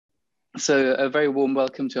So a very warm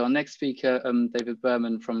welcome to our next speaker, David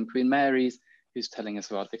Berman from Queen Mary's, who's telling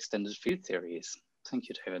us about extended field theories. Thank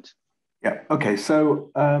you, David. Yeah, okay.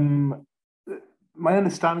 So my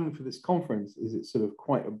understanding for this conference is it's sort of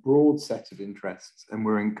quite a broad set of interests, and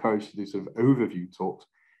we're encouraged to do sort of overview talks.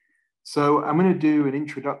 So I'm going to do an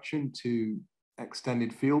introduction to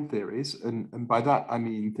extended field theories, and by that I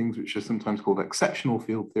mean things which are sometimes called exceptional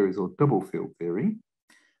field theories or double field theory.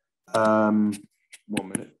 1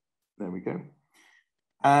 minute, there we go.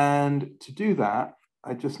 And to do that,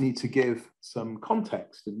 I just need to give some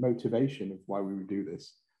context and motivation of why we would do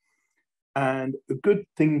this. And a good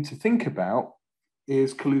thing to think about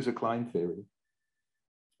is Kaluza-Klein theory.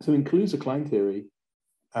 So in Kaluza-Klein theory,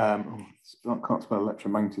 I can't spell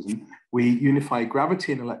electromagnetism, we unify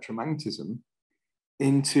gravity and electromagnetism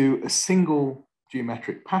into a single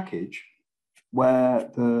geometric package where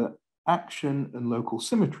the action and local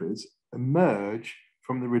symmetries emerge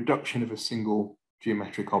from the reduction of a single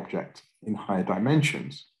geometric object in higher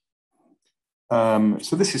dimensions.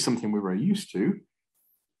 So this is something we're very used to.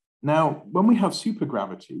 Now, when we have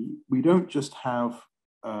supergravity, we don't just have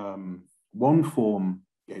one form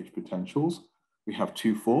gauge potentials, we have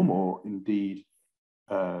two form, or indeed,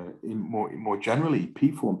 more generally,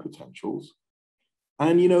 p form potentials.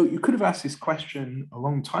 And you could have asked this question a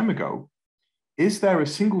long time ago: is there a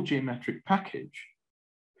single geometric package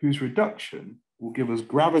whose reduction will give us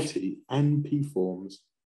gravity and p forms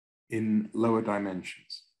in lower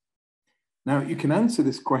dimensions? Now, you can answer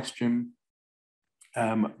this question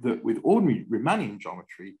that with ordinary Riemannian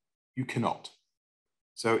geometry, you cannot.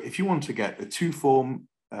 So if you want to get a two-form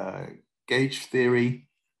gauge theory,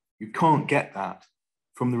 you can't get that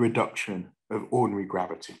from the reduction of ordinary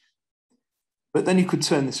gravity. But then you could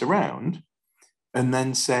turn this around and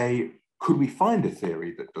then say, could we find a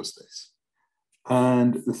theory that does this?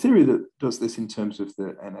 And the theory that does this in terms of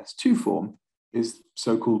the NS2 form is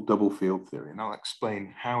so-called double field theory. And I'll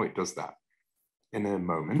explain how it does that in a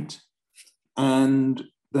moment. And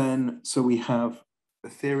then, so we have a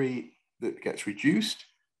theory that gets reduced,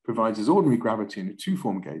 provides us ordinary gravity in a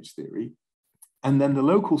two-form gauge theory. And then the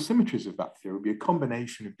local symmetries of that theory will be a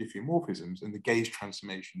combination of diffeomorphisms and the gauge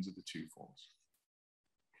transformations of the two forms.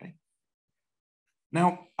 Okay.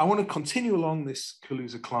 Now, I want to continue along this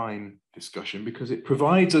Kaluza-Klein discussion because it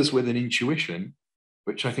provides us with an intuition,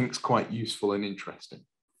 which I think is quite useful and interesting.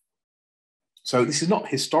 So this is not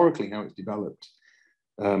historically how it's developed,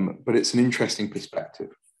 but it's an interesting perspective.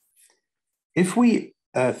 If we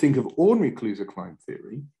think of ordinary Kaluza-Klein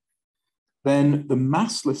theory, then the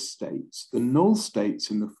massless states, the null states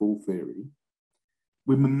in the full theory,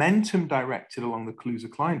 with momentum directed along the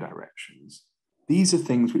Kaluza-Klein directions, these are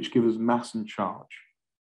things which give us mass and charge.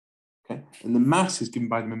 Okay? And the mass is given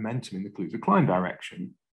by the momentum in the Kaluza-Klein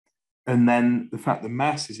direction. And then the fact that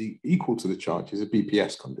mass is equal to the charge is a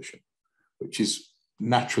BPS condition, which is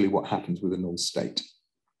naturally what happens with a null state.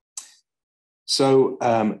 So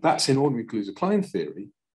that's in ordinary Kaluza-Klein theory.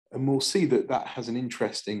 And we'll see that that has an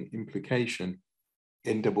interesting implication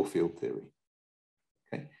in double field theory.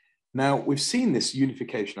 Okay. Now, we've seen this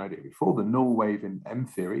unification idea before. The null wave in M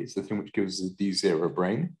theory is the thing which gives us the D0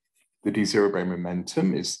 brane. The D0 brane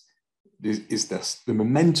momentum is the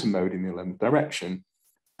momentum mode in the 11th direction.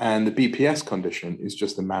 And the BPS condition is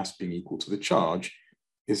just the mass being equal to the charge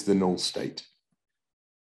is the null state.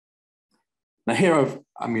 Now here,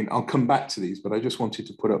 I'll come back to these, but I just wanted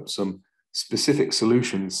to put up some specific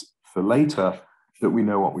solutions for later that we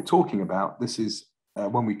know what we're talking about. This is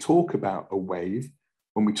when we talk about a wave,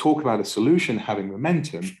 when we talk about a solution having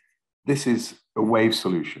momentum, this is a wave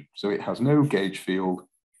solution. So it has no gauge field,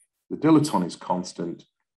 the dilaton is constant,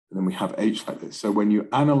 and then we have H like this. So when you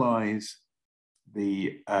analyze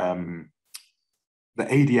the ADM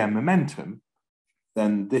momentum,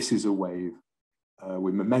 then this is a wave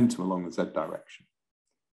with momentum along the Z direction.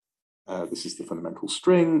 This is the fundamental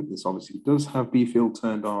string. This obviously does have B field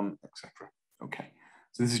turned on, etc. Okay,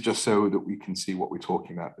 so this is just so that we can see what we're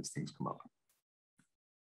talking about as things come up.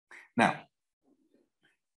 Now,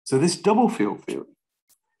 so this double field theory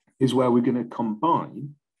is where we're going to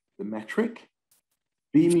combine the metric,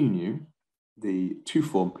 B mu nu, the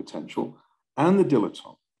two-form potential, and the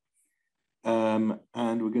dilaton. And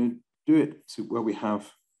we're going to do it to where we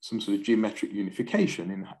have some sort of geometric unification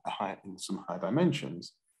in some high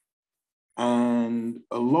dimensions. And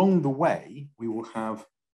along the way, we will have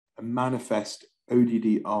a manifest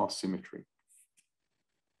ODD-R symmetry.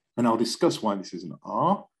 And I'll discuss why this is an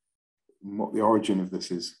R and what the origin of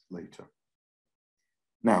this is later.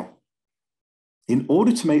 Now, in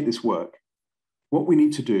order to make this work, what we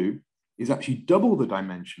need to do is actually double the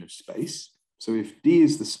dimension of space. So if D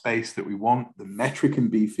is the space that we want the metric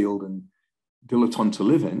and B field and dilaton to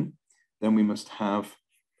live in, then we must have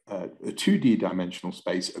a 2D dimensional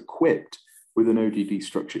space equipped with an ODD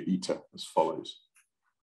structure eta as follows.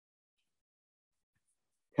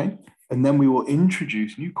 Okay, and then we will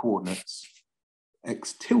introduce new coordinates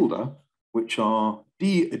x tilde, which are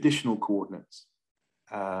D additional coordinates,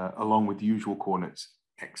 along with the usual coordinates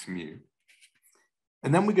x mu.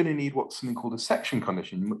 And then we're going to need what's something called a section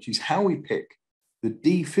condition, which is how we pick the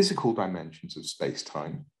D physical dimensions of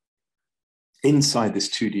space-time inside this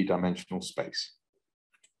 2D dimensional space.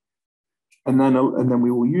 And then we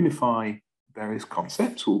will unify various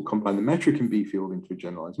concepts. We'll combine the metric and B field into a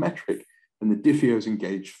generalized metric, and the diffeos and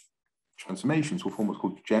gauge transformations will form what's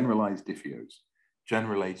called generalized diffeos,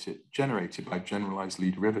 generated by generalized Lie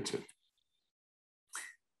derivative.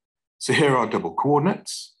 So here are double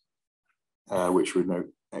coordinates, which would note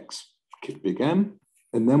x kit big M.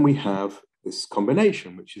 And then we have this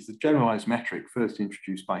combination, which is the generalized metric first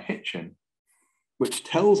introduced by Hitchin, which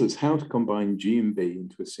tells us how to combine G and B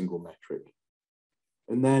into a single metric.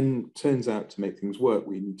 And then turns out to make things work,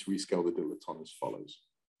 we need to rescale the dilaton as follows.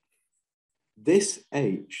 This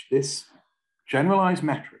H, this generalized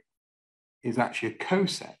metric, is actually a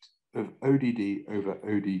coset of ODD over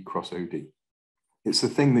OD cross OD. It's the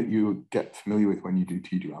thing that you get familiar with when you do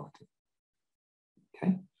T-duality.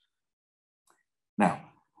 Okay. Now,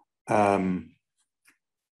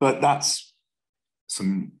 but that's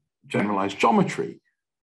some generalized geometry.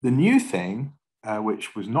 The new thing,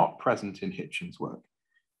 which was not present in Hitchin's work,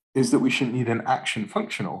 is that we shouldn't need an action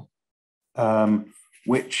functional,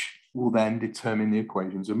 which will then determine the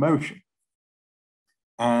equations of motion.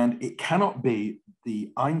 And it cannot be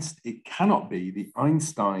the Einstein,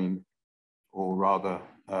 or rather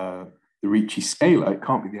the Ricci scalar. It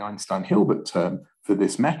can't be the Einstein-Hilbert term for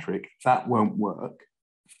this metric. That won't work.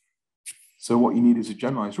 So what you need is a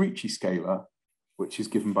generalized Ricci scalar, which is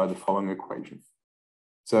given by the following equation.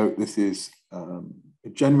 So this is a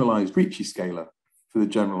generalized Ricci scalar for the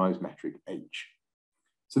generalized metric H.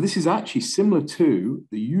 So this is actually similar to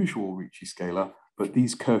the usual Ricci scalar, but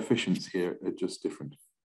these coefficients here are just different.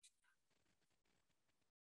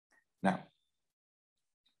 Now,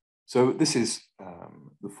 so this is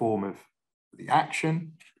the form of the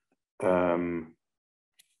action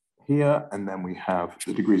here, and then we have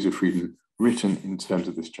the degrees of freedom written in terms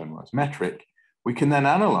of this generalized metric. We can then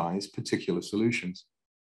analyze particular solutions.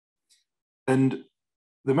 And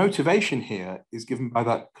the motivation here is given by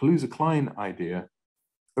that Kaluza-Klein idea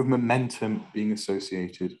of momentum being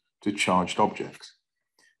associated to charged objects.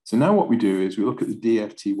 So now what we do is we look at the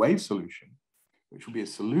DFT wave solution, which will be a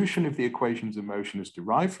solution of the equations of motion as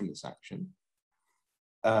derived from this action,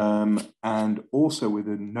 and also with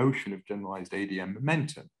a notion of generalized ADM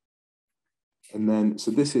momentum. And then,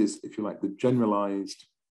 so this is, if you like, the generalized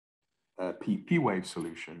PP wave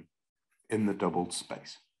solution in the doubled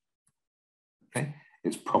space. Okay,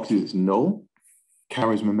 its property is null,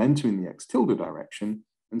 carries momentum in the x tilde direction,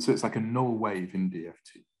 and so it's like a null wave in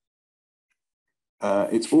DFT.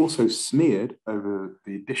 It's also smeared over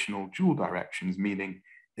the additional dual directions, meaning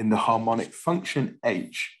in the harmonic function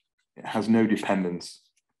H, it has no dependence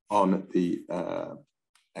on the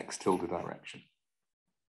x tilde direction.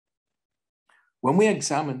 When we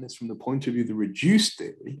examine this from the point of view of the reduced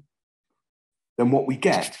theory, then what we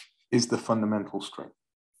get is the fundamental string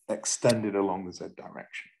extended along the z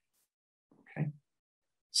direction. Okay,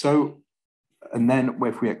 so, and then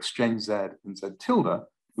if we exchange z and z tilde,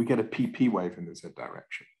 we get a PP wave in the z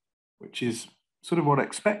direction, which is sort of what I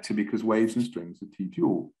expected because waves and strings are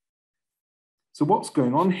T-dual. So what's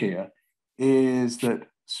going on here is that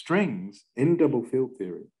strings in double field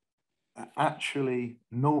theory are actually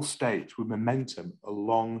null states with momentum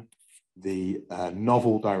along the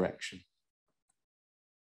novel direction.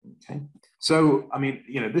 Okay, so I mean,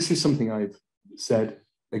 you know, this is something I've said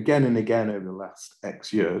again and again over the last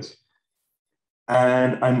X years.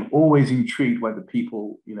 And I'm always intrigued whether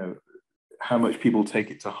people, you know, how much people take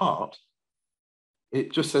it to heart.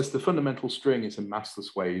 It just says the fundamental string is a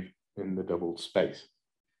massless wave in the doubled space.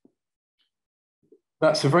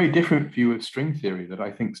 That's a very different view of string theory that I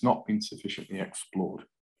think has not been sufficiently explored.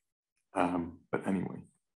 But anyway,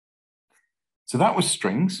 so that was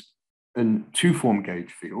strings and two-form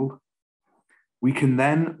gauge field. We can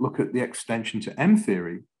then look at the extension to M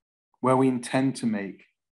theory, where we intend to make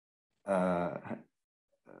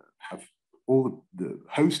have all the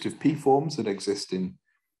host of P forms that exist in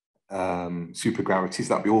supergravities.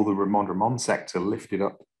 That'd be all the Ramond-Ramond sector lifted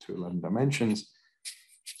up to 11 dimensions.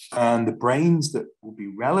 And the branes that will be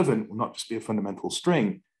relevant will not just be a fundamental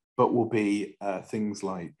string, but will be things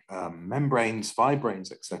like membranes,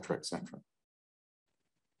 fibranes, et cetera, et cetera.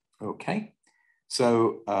 Okay,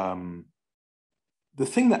 so the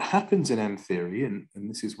thing that happens in M theory, and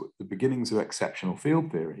this is what the beginnings of exceptional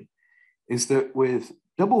field theory, is that with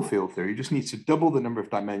double field theory, you just need to double the number of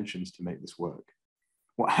dimensions to make this work.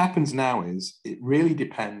 What happens now is it really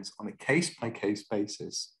depends on a case-by-case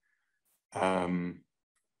basis how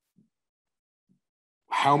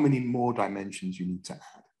many more dimensions you need to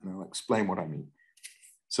add, and I'll explain what I mean.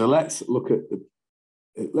 So let's look at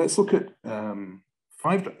this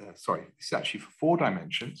is actually for 4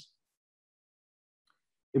 dimensions.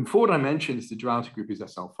 In 4 dimensions, the duality group is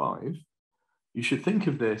SL5. You should think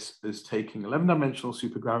of this as taking 11-dimensional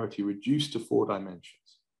supergravity reduced to 4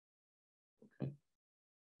 dimensions. Okay.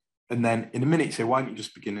 And then in a minute, you say, why don't you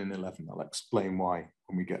just begin in 11? I'll explain why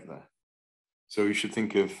when we get there. So you should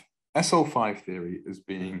think of SL5 theory as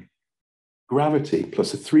being gravity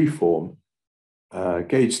plus a 3-form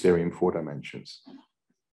gauge theory in 4 dimensions.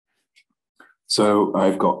 So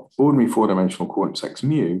I've got ordinary 4-dimensional coordinates x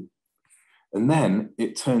mu, and then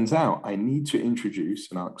it turns out I need to introduce,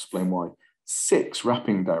 and I'll explain why, 6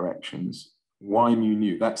 wrapping directions, y mu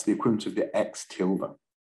nu. That's the equivalent of the x tilde.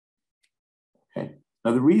 Okay.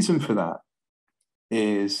 Now the reason for that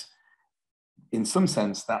is, in some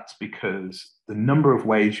sense, that's because the number of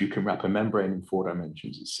ways you can wrap a membrane in 4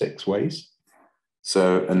 dimensions is 6 ways.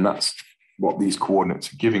 So, and that's what these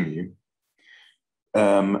coordinates are giving you.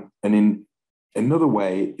 And in another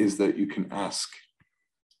way is that you can ask,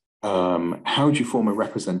 how do you form a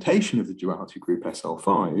representation of the duality group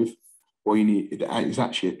SL5? Well, you need, it is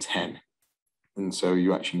actually a 10. And so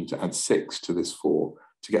you actually need to add 6 to this 4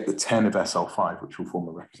 to get the 10 of SL5, which will form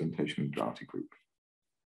a representation of the duality group.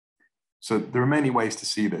 So there are many ways to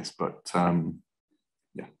see this, but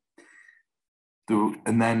yeah.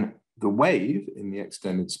 And then the wave in the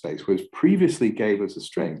extended space, which previously gave us a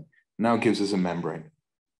string, now gives us a membrane.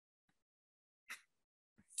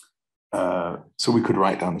 So we could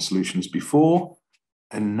write down the solutions before,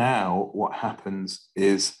 and now what happens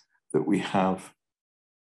is that we have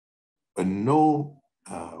a null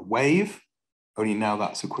wave, only now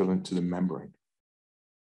that's equivalent to the membrane.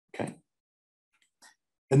 Okay.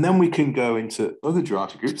 And then we can go into other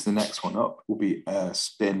duality groups. The next one up will be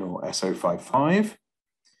spin or SO55.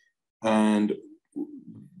 And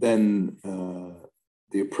then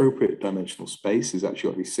the appropriate dimensional space is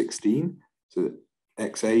actually going to be 16. So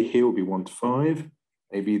XA here will be 1 to 5.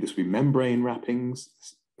 AB, this will be membrane wrappings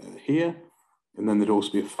here. And then there'd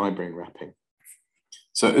also be a fibrane wrapping.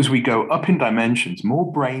 So as we go up in dimensions,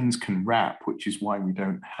 more branes can wrap, which is why we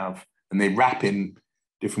don't have, and they wrap in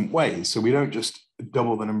different ways. So we don't just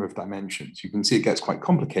double the number of dimensions. You can see it gets quite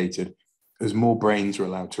complicated as more branes are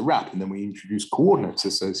allowed to wrap. And then we introduce coordinates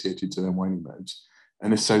associated to their winding modes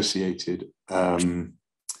and associated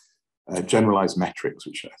generalized metrics,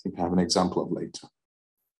 which I think I have an example of later.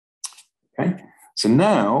 Okay, so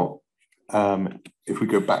now if we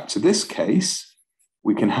go back to this case,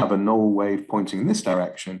 we can have a null wave pointing in this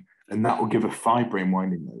direction, and that will give a fibrane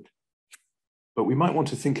winding mode. But we might want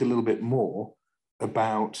to think a little bit more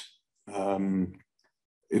about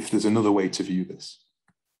if there's another way to view this.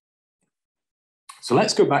 So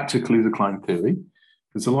let's go back to Kaluza-Klein theory.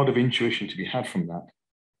 There's a lot of intuition to be had from that.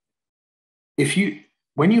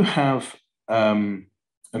 When you have a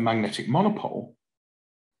magnetic monopole,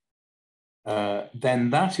 then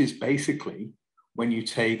that is basically when you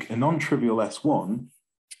take a non-trivial S1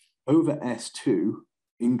 over S2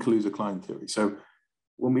 in Kaluza-Klein theory. So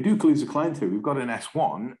when we do Kaluza-Klein theory, we've got an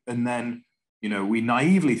S1, and then we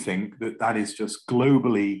naively think that that is just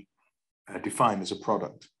globally defined as a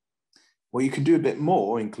product. Well, you can do a bit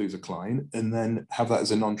more in Kaluza-Klein and then have that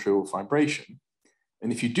as a non-trivial fibration.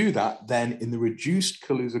 And if you do that, then in the reduced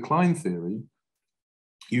Kaluza-Klein theory,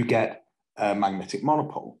 you get a magnetic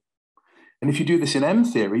monopole. And if you do this in M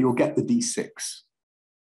theory, you'll get the D6.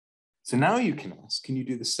 So now you can ask, can you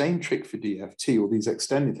do the same trick for DFT or these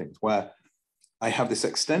extended things where I have this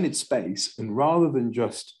extended space, and rather than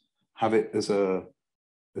just have it as a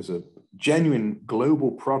genuine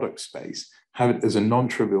global product space, have it as a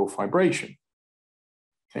non-trivial fibration.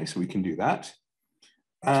 Okay, so we can do that.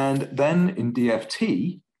 And then in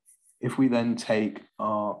DFT, if we then take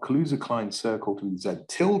our Kaluza-Klein circle to Z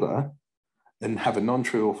tilde and have a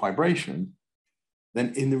non-trivial fibration,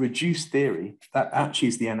 then in the reduced theory, that actually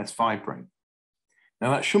is the NS fibrane.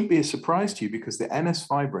 Now that shouldn't be a surprise to you because the NS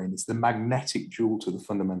fibrane is the magnetic dual to the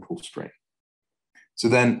fundamental string. So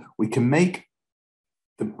then we can make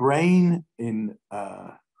the brane in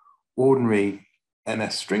ordinary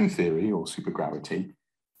NS string theory or supergravity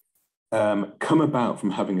come about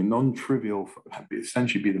from having a non-trivial,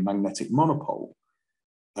 essentially be the magnetic monopole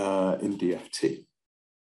in DFT.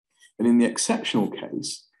 And in the exceptional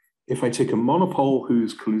case, if I take a monopole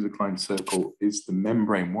whose Kaluza-Klein circle is the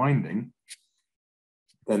membrane winding,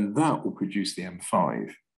 then that will produce the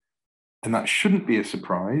M5. And that shouldn't be a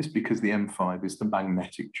surprise because the M5 is the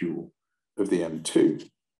magnetic jewel of the M2.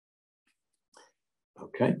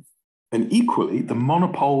 Okay. And equally, the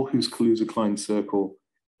monopole whose Kaluza-Klein circle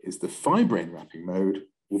is the fibrane wrapping mode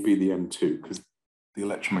will be the M2 because the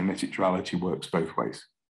electromagnetic duality works both ways.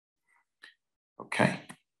 Okay.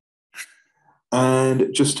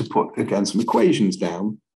 And just to put, again, some equations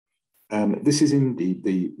down, this is indeed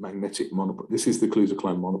the magnetic monopole. This is the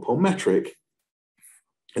Kaluza-Klein monopole metric.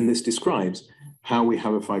 And this describes how we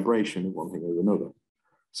have a vibration of one thing over another.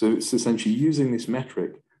 So it's essentially using this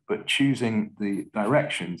metric, but choosing the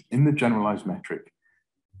directions in the generalized metric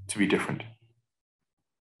to be different.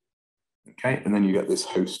 Okay, and then you get this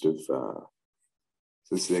host of, so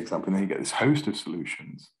this is the example, and then you get this host of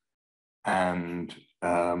solutions. And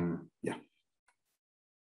yeah,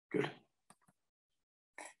 good.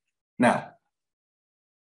 Now,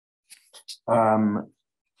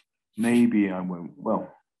 maybe I won't,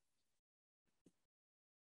 well,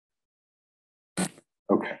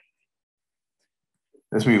 okay.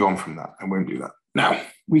 Let's move on from that. I won't do that. Now,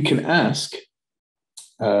 we can ask,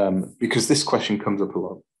 because this question comes up a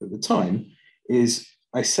lot at the time, is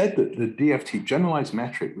I said that the DFT generalized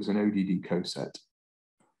metric was an ODD coset,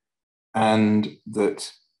 and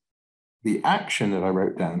that the action that I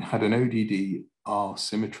wrote down had an ODD R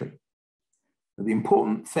symmetry. But the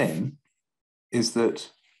important thing is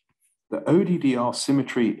that the ODD R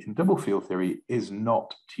symmetry in double field theory is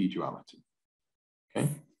not T-duality. Okay.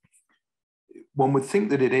 One would think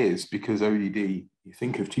that it is because ODD, you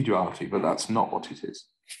think of T-duality, but that's not what it is.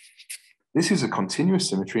 This is a continuous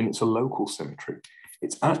symmetry and it's a local symmetry.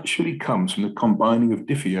 It actually comes from the combining of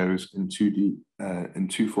diffeos in 2D and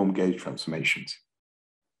two-form gauge transformations.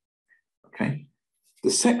 Okay.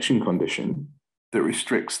 The section condition that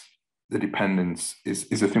restricts the dependence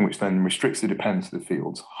is a thing which then restricts the dependence of the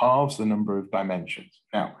fields, halves the number of dimensions.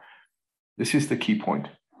 Now, this is the key point.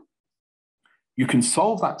 You can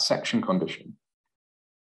solve that section condition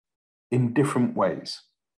in different ways.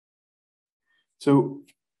 So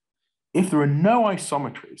if there are no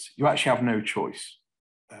isometries, you actually have no choice.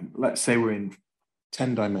 Let's say we're in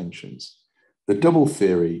 10 dimensions. The double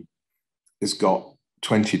theory has got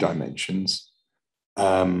 20 dimensions.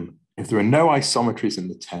 If there are no isometries in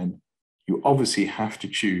the 10, you obviously have to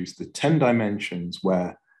choose the 10 dimensions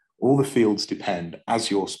where all the fields depend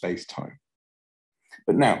as your space-time.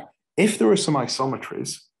 But now, if there are some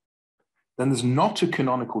isometries, then there's not a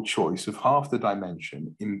canonical choice of half the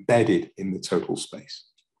dimension embedded in the total space.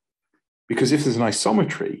 Because if there's an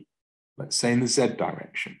isometry, let's say in the Z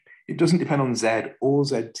direction, it doesn't depend on Z or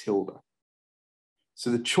Z tilde. So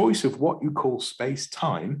the choice of what you call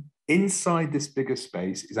space-time inside this bigger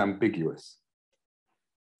space is ambiguous.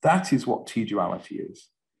 That is what T-duality is.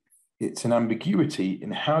 It's an ambiguity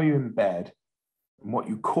in how you embed what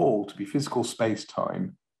you call to be physical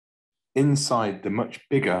space-time inside the much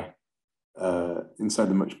bigger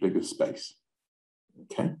space.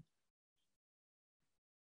 Okay.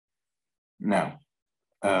 Now,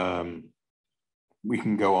 we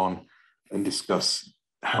can go on and discuss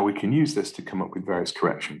how we can use this to come up with various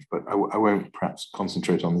corrections, but I won't perhaps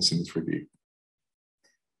concentrate on this in this review.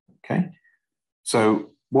 Okay.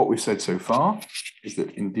 So what we've said so far is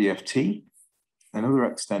that in DFT and other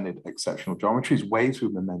extended exceptional geometries, waves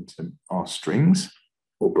with momentum are strings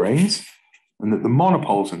or branes, and that the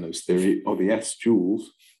monopoles in those theory are the S joules,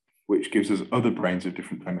 which gives us other branes of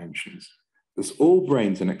different dimensions. Thus, all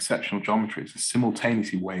branes in exceptional geometries are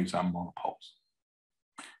simultaneously waves and monopoles.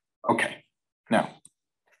 Okay, now,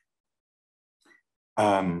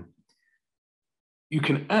 you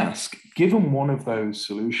can ask, given one of those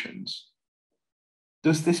solutions,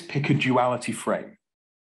 does this pick a duality frame?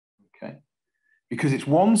 Okay, because it's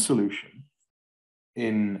one solution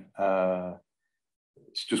in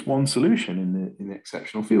it's just one solution in the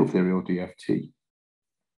exceptional field theory or DFT.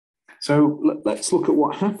 So let's look at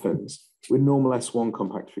what happens with normal S1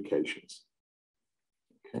 compactifications.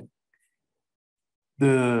 Okay.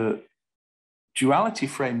 The duality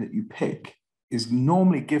frame that you pick is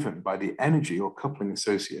normally given by the energy or coupling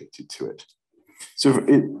associated to it. So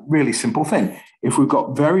it really simple thing. If we've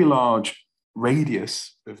got very large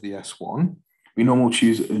radius of the S1, we normally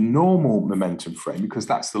choose a normal momentum frame because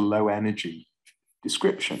that's the low energy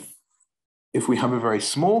description. If we have a very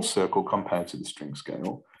small circle compared to the string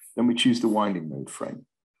scale, then we choose the winding mode frame.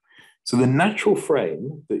 So the natural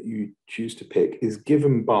frame that you choose to pick is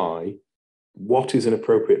given by what is an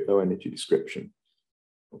appropriate low energy description.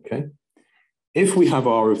 Okay. If we have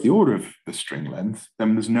R of the order of the string length,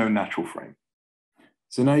 then there's no natural frame.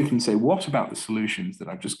 So now you can say, what about the solutions that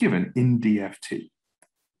I've just given in DFT?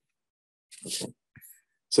 Okay.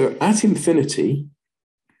 So at infinity,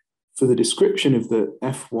 for the description of the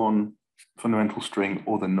F1 fundamental string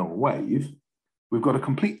or the null wave, we've got a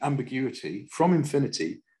complete ambiguity from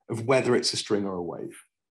infinity of whether it's a string or a wave.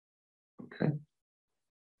 Okay.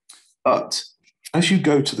 But as you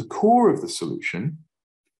go to the core of the solution,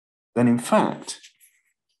 then in fact,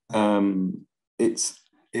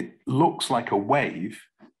 it looks like a wave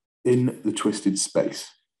in the twisted space.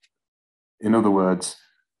 In other words,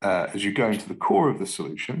 as you go into the core of the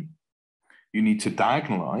solution, you need to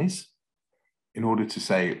diagonalize in order to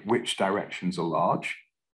say which directions are large.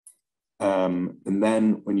 And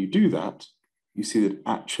then when you do that, you see that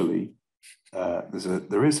actually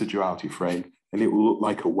there is a duality frame and it will look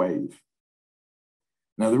like a wave.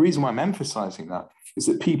 Now, the reason why I'm emphasizing that is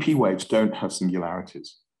that PP waves don't have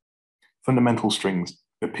singularities. Fundamental strings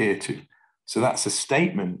appear to. So that's a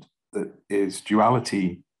statement that is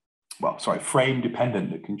frame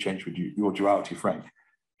dependent, that can change with your duality frame.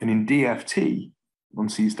 And in DFT, one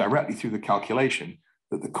sees directly through the calculation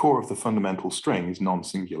that the core of the fundamental string is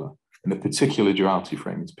non-singular and a particular duality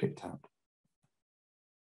frame is picked out.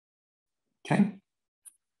 Okay.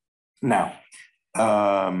 Now,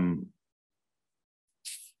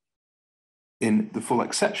 in the full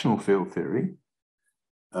exceptional field theory,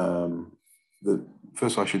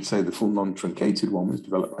 first I should say the full non-truncated one was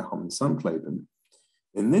developed by Hom and Sandleben.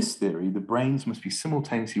 In this theory, the branes must be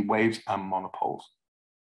simultaneously waves and monopoles.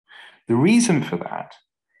 The reason for that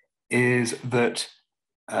is that,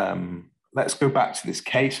 let's go back to this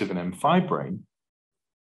case of an M5 brane.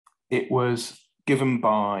 It was given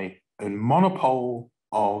by a monopole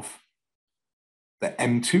of the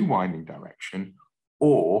M2 winding direction,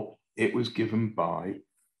 or it was given by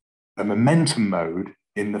a momentum mode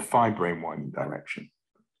in the phi brane winding direction.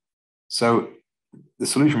 So the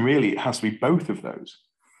solution really has to be both of those.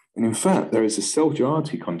 And in fact, there is a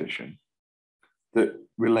self-duality condition that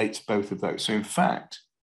relates both of those. So in fact,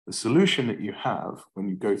 the solution that you have when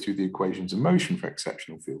you go through the equations of motion for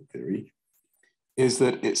exceptional field theory is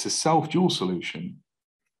that it's a self-dual solution,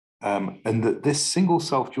 and that this single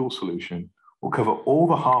self-dual solution will cover all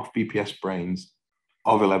the half BPS branes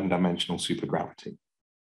of 11-dimensional supergravity.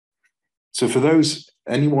 So for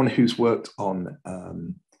anyone who's worked on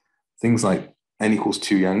things like n equals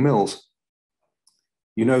 2 Yang-Mills,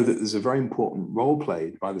 you know that there's a very important role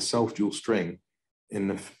played by the self-dual string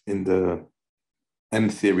in the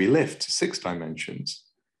M-theory lift to 6 dimensions.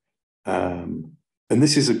 And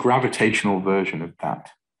this is a gravitational version of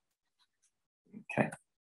that. Okay.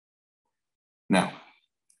 Now,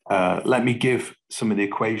 let me give some of the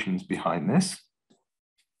equations behind this.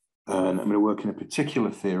 And I'm going to work in a particular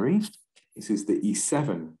theory. This is the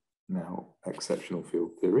E7 now exceptional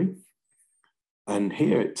field theory. And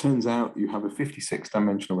here it turns out you have a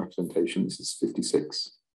 56-dimensional representation. This is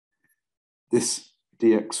 56. This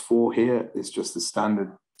dx4 here is just the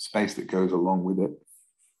standard space that goes along with it.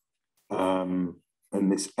 And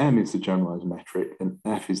this M is the generalized metric, and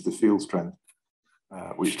F is the field strength,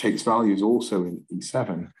 which takes values also in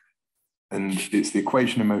E7. And it's the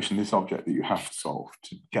equation of motion of this object that you have to solve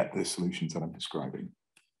to get the solutions that I'm describing.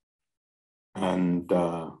 And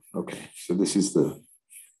okay, so this is the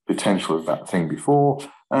potential of that thing before.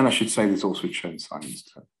 And I should say there's also a Chern-Simons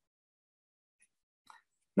term.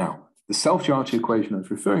 Now, the self-duality equation I was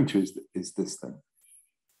referring to is this thing.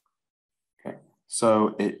 Okay,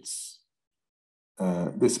 so it's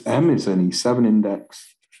this M is an E7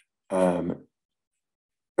 index.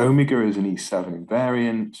 Omega is an E7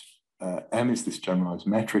 invariant. M is this generalized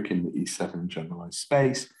metric in the E7 generalized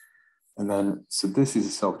space. And then, so this is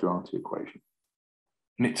a self-duality equation.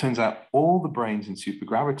 And it turns out all the branes in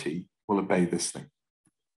supergravity will obey this thing.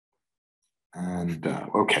 And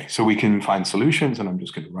okay, so we can find solutions, and I'm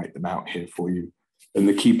just going to write them out here for you. And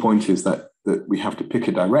the key point is that we have to pick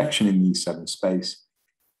a direction in the E7 space,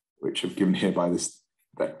 which I've given here by this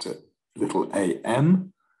vector little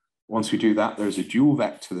am. Once we do that, there's a dual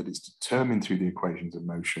vector that is determined through the equations of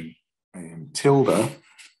motion, am tilde.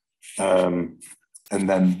 And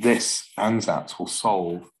then this ansatz will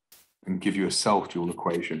solve and give you a self-dual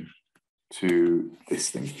equation to this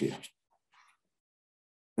thing here.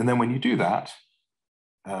 And then when you do that,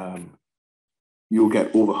 you'll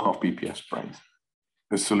get all the half BPS branes,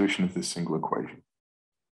 the solution of this single equation.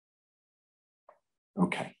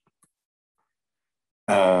 Okay.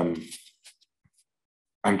 I'm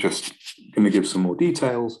just going to give some more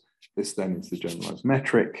details. This then is the generalized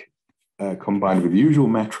metric combined with the usual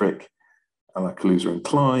metric, like Kaluza and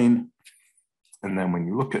Klein. And then when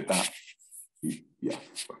you look at that, yeah,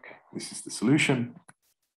 okay, this is the solution.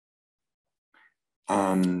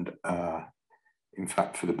 And in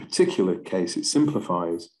fact, for the particular case, it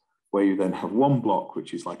simplifies where you then have one block,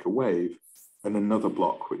 which is like a wave, and another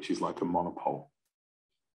block, which is like a monopole.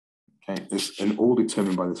 Okay, and all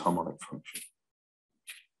determined by this harmonic function.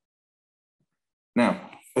 Now,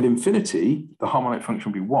 at infinity, the harmonic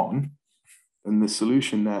function will be 1, and the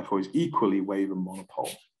solution, therefore, is equally wave and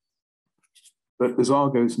monopole. But as r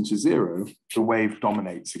goes into 0, the wave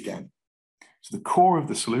dominates again. So the core of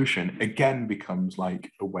the solution again becomes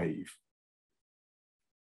like a wave.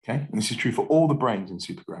 Okay, and this is true for all the branes in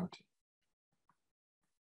supergravity.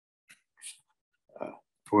 I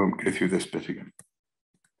won't go through this bit again.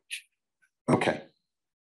 Okay.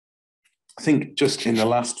 I think just in the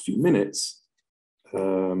last few minutes,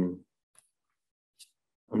 I'm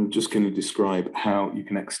just going to describe how you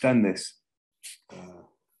can extend this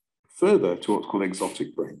further to what's called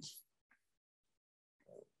exotic branes.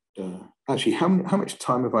 Actually, how much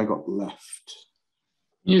time have I got left?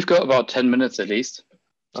 You've got about 10 minutes at least.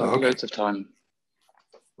 So okay. Loads of time.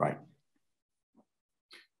 Right.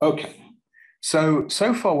 Okay. So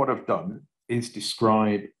far what I've done is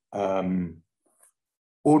describe ordinary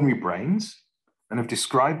branes, and I've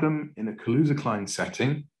described them in a Kaluza-Klein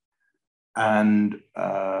setting and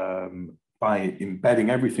by embedding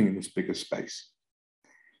everything in this bigger space.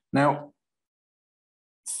 Now,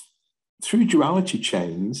 through duality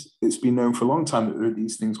chains, it's been known for a long time that there are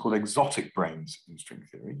these things called exotic branes in string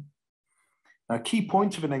theory. Now, a key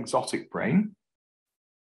point of an exotic brane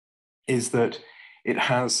is that it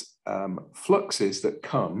has fluxes that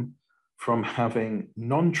come from having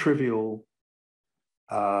non-trivial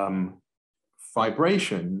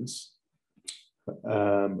vibrations,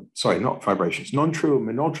 non-trivial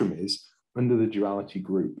monodromies under the duality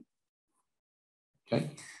group.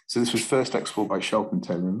 Okay, so this was first explored by Shelton,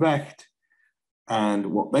 Taylor, and Vecht.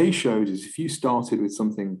 And what they showed is if you started with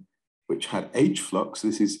something which had H flux,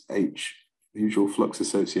 this is H, the usual flux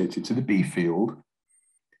associated to the B field.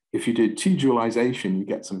 If you did T dualization, you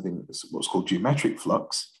get something what's called geometric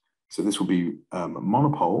flux. So this will be a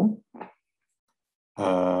monopole,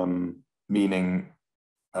 meaning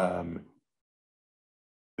the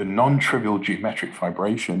non-trivial geometric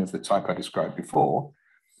vibration of the type I described before.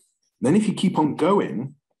 Then if you keep on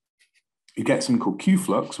going, you get something called Q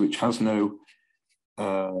flux, which has no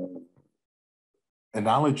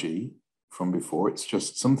analogy from before. It's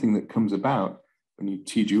just something that comes about when you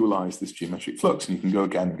T-dualize this geometric flux, and you can go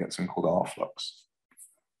again and get something called R flux.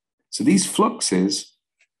 So these fluxes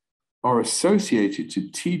are associated to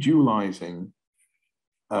T-dualizing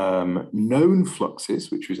known fluxes,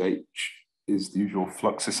 which is H is the usual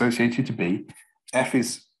flux associated to B. F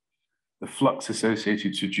is the flux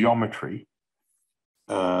associated to geometry.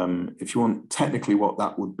 If you want technically what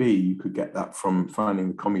that would be, you could get that from finding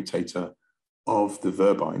the commutator of the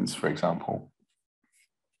verbines, for example.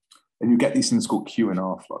 And you get these things called Q and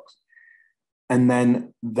R flux. And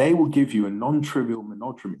then they will give you a non-trivial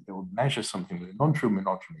monodromy. They will measure something with a non-trivial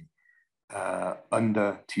monodromy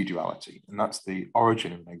under T-duality. And that's the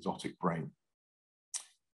origin of an exotic brane.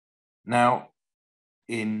 Now,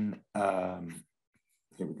 here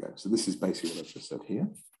we go. So this is basically what I've just said here.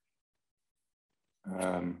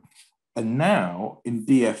 And now in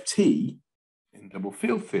DFT, in double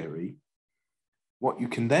field theory, what you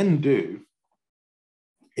can then do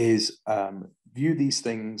is view these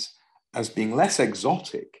things as being less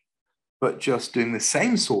exotic, but just doing the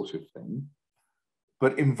same sort of thing,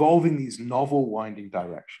 but involving these novel winding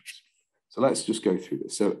directions. So let's just go through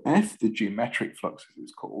this. So F, the geometric flux as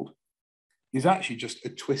it's called, is actually just a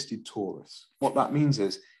twisted torus. What that means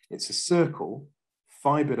is it's a circle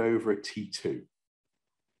fibered over a T2,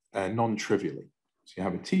 non-trivially. So you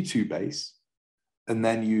have a T2 base, and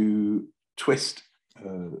then you twist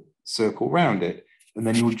a circle around it, and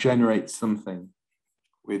then you will generate something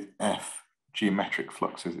with F, geometric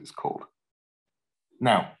flux as it's called.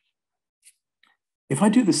 Now, if I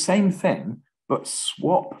do the same thing, but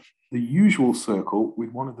swap the usual circle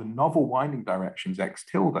with one of the novel winding directions, X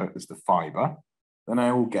tilde as the fiber, then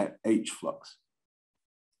I will get H flux.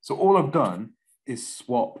 So all I've done is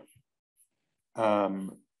swap,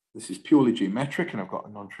 this is purely geometric, and I've got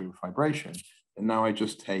a non-trivial vibration. And now I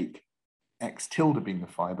just take X tilde being the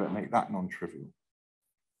fiber and make that non-trivial.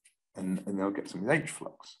 And they'll get some H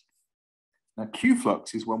flux. Now Q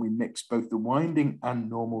flux is when we mix both the winding and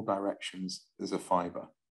normal directions as a fiber.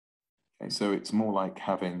 Okay, so it's more like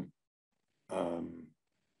having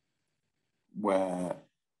where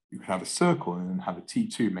you can have a circle and then have a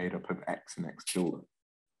T2 made up of X and X tilde.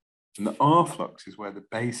 And the R flux is where the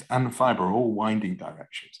base and fiber are all winding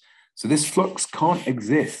directions. So this flux can't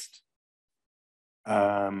exist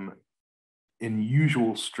in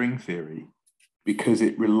usual string theory because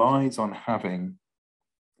it relies on having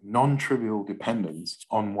non-trivial dependence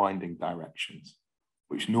on winding directions,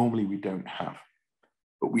 which normally we don't have.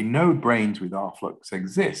 But we know branes with R-flux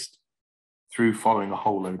exist through following a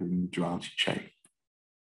whole load of duality chain.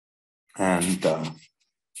 And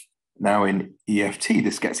now in EFT,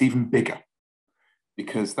 this gets even bigger,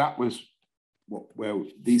 because that was where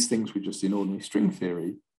these things were just in ordinary string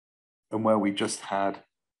theory, and where we just had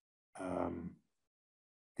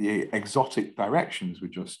the exotic directions were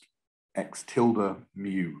just x tilde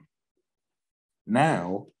mu.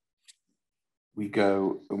 Now we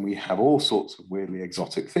go and we have all sorts of weirdly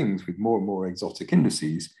exotic things with more and more exotic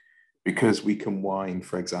indices, because we can wind,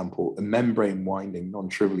 for example, a membrane winding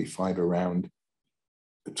non-trivially 5 around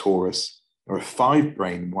the torus, or a 5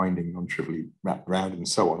 brane winding non-trivially wrapped around, and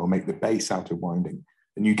so on, or make the base outer winding.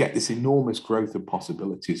 And you get this enormous growth of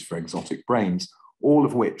possibilities for exotic branes, all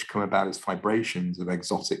of which come about as vibrations of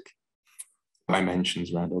exotic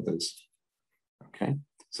dimensions around others. Okay,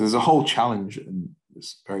 so there's a whole challenge, and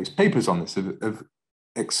there's various papers on this, of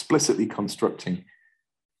explicitly constructing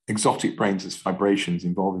exotic branes as vibrations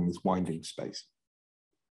involving this winding space.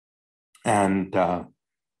 And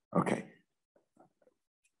okay,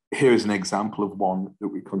 here's an example of one that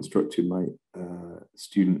we constructed my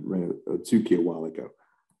student Tsuki a while ago.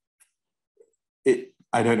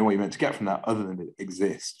 I don't know what you meant to get from that other than it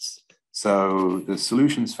exists. So the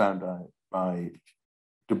solutions found by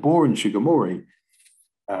De Boer and Shigemori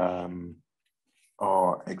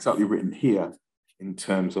are exactly written here in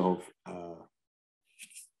terms of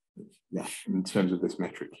this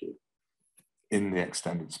metric here in the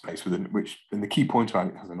extended space, which the key point about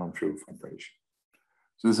it has a non-trivial vibration.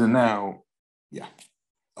 So there's now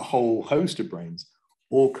a whole host of branes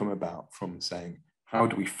all come about from saying, how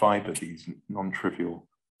do we fiber these non-trivial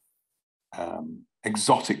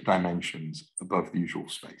exotic dimensions above the usual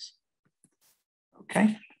space?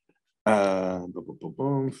 Okay. There's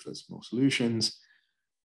more solutions.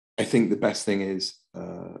 I think the best thing is,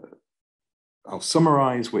 I'll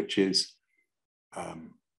summarize, which is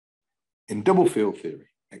in double field theory,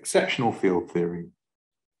 exceptional field theory,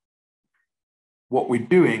 what we're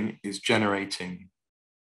doing is generating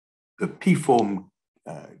the P-form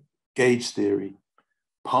gauge theory,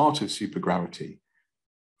 part of supergravity,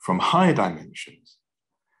 from higher dimensions,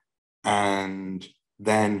 and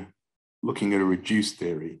then looking at a reduced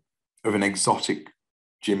theory of an exotic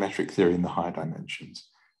geometric theory in the higher dimensions.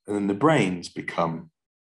 And then the branes become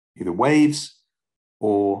either waves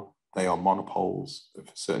or they are monopoles of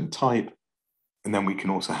a certain type. And then we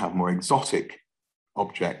can also have more exotic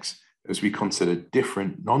objects as we consider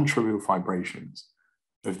different non-trivial vibrations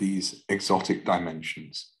of these exotic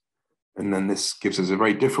dimensions. And then this gives us a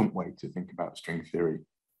very different way to think about string theory.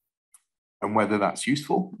 And whether that's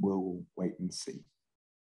useful, we'll wait and see.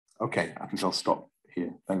 Okay, I think I'll stop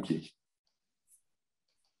here. Thank you.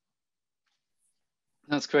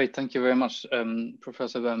 That's great. Thank you very much,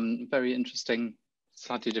 Professor. Very interesting,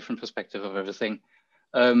 slightly different perspective of everything.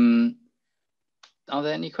 Are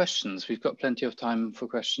there any questions? We've got plenty of time for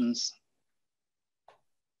questions.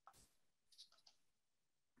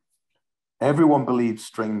 Everyone believes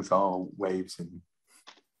strings are waves in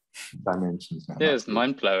dimensions now. Yeah, it's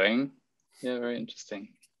mind-blowing. Yeah, very interesting.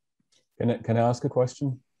 Can I ask a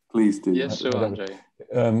question? Please do. Yes, sure, Andre.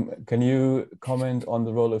 Can you comment on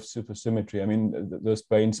the role of supersymmetry? I mean, those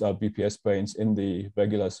branes are BPS branes in the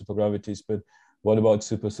regular supergravities, but what about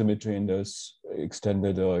supersymmetry in those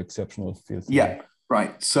extended or exceptional field theory? Yeah,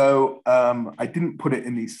 right. So I didn't put it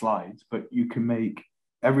in these slides, but you can make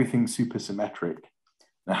everything supersymmetric.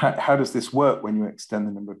 Now, how does this work when you extend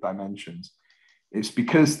the number of dimensions? It's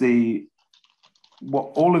because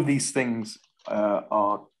all of these things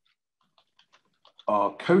are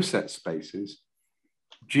coset spaces,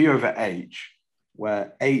 G over H,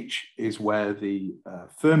 where H is where the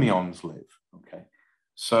fermions live. Okay,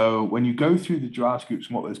 so when you go through the duality groups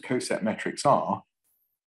and what those coset metrics are,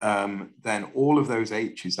 then all of those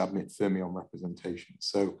H's admit fermion representations.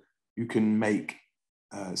 So you can make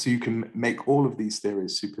all of these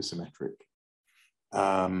theories supersymmetric.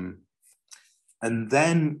 And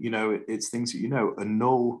then, it's things that are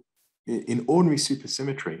null in ordinary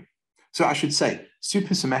supersymmetry. So I should say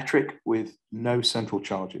supersymmetric with no central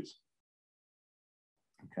charges.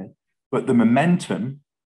 Okay, but the momentum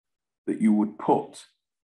that you would put,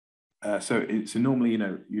 so normally,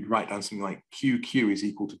 you'd write down something like QQ is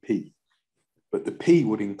equal to P, but the P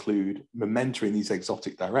would include momenta in these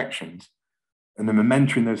exotic directions. And the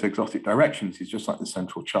momenta in those exotic directions is just like the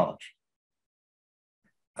central charge.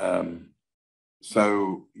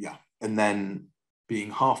 So yeah, and then being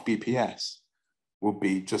half BPS will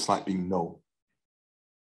be just like being null,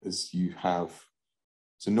 as you have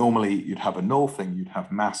So normally you'd have a null thing, you'd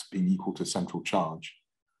have mass being equal to central charge.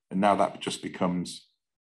 And now that just becomes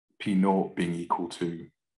P naught being equal to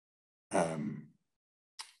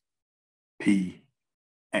P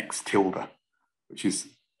x tilde, which is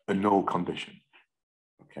a null condition.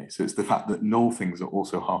 Okay, so it's the fact that null things are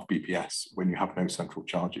also half BPS when you have no central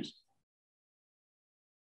charges.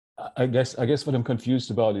 I guess what I'm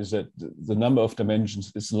confused about is that the number of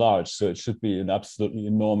dimensions is large, so it should be an absolutely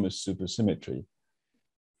enormous supersymmetry.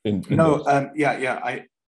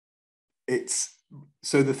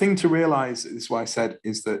 So the thing to realize, is why I said,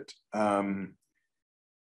 is that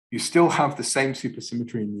you still have the same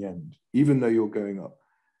supersymmetry in the end, even though you're going up.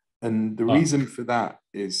 And the reason for that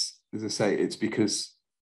is, as I say, it's because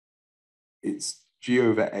it's G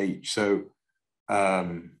over H. So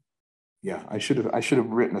yeah, I should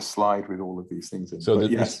have written a slide with all of these things in. So the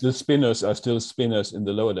spinors are still spinors in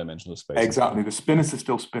the lower dimensional space. Exactly, the spinors are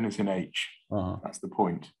still spinors in H. That's the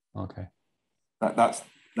point. Okay.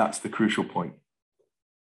 That's the crucial point.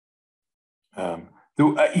 You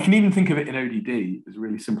can even think of it in ODD as a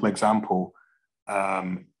really simple example.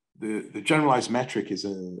 The generalized metric is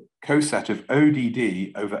a coset of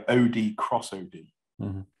ODD over OD cross OD.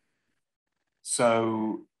 Mm-hmm.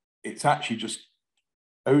 So it's actually just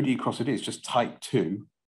OD cross OD is just type 2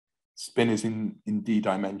 spinors in D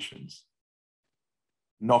dimensions,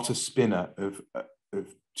 not a spinor of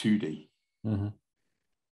 2D. Mm-hmm.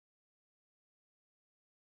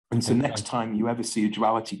 And so next time you ever see a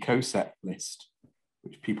duality coset list,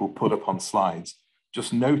 which people put up on slides,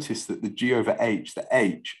 just notice that the G over H, the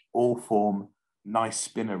H, all form nice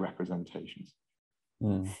spinor representations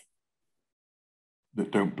that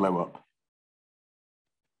don't blow up.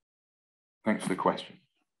 Thanks for the question.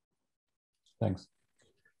 Thanks.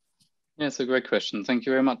 Yeah, it's a great question. Thank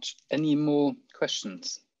you very much. Any more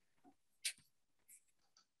questions?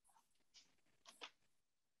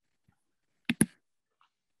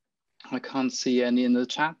 I can't see any in the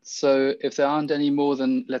chat. So if there aren't any more,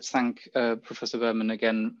 then let's thank Professor Berman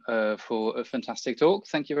again for a fantastic talk.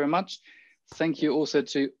 Thank you very much. Thank you also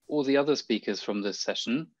to all the other speakers from this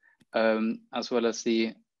session, as well as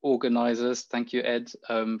the organizers. Thank you, Ed,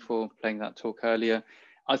 for playing that talk earlier.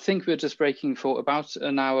 I think we're just breaking for about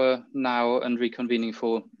an hour now and reconvening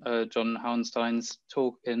for John Hauenstein's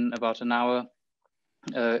talk in about an hour.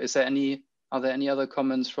 Are there any other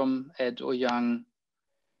comments from Ed or Yang?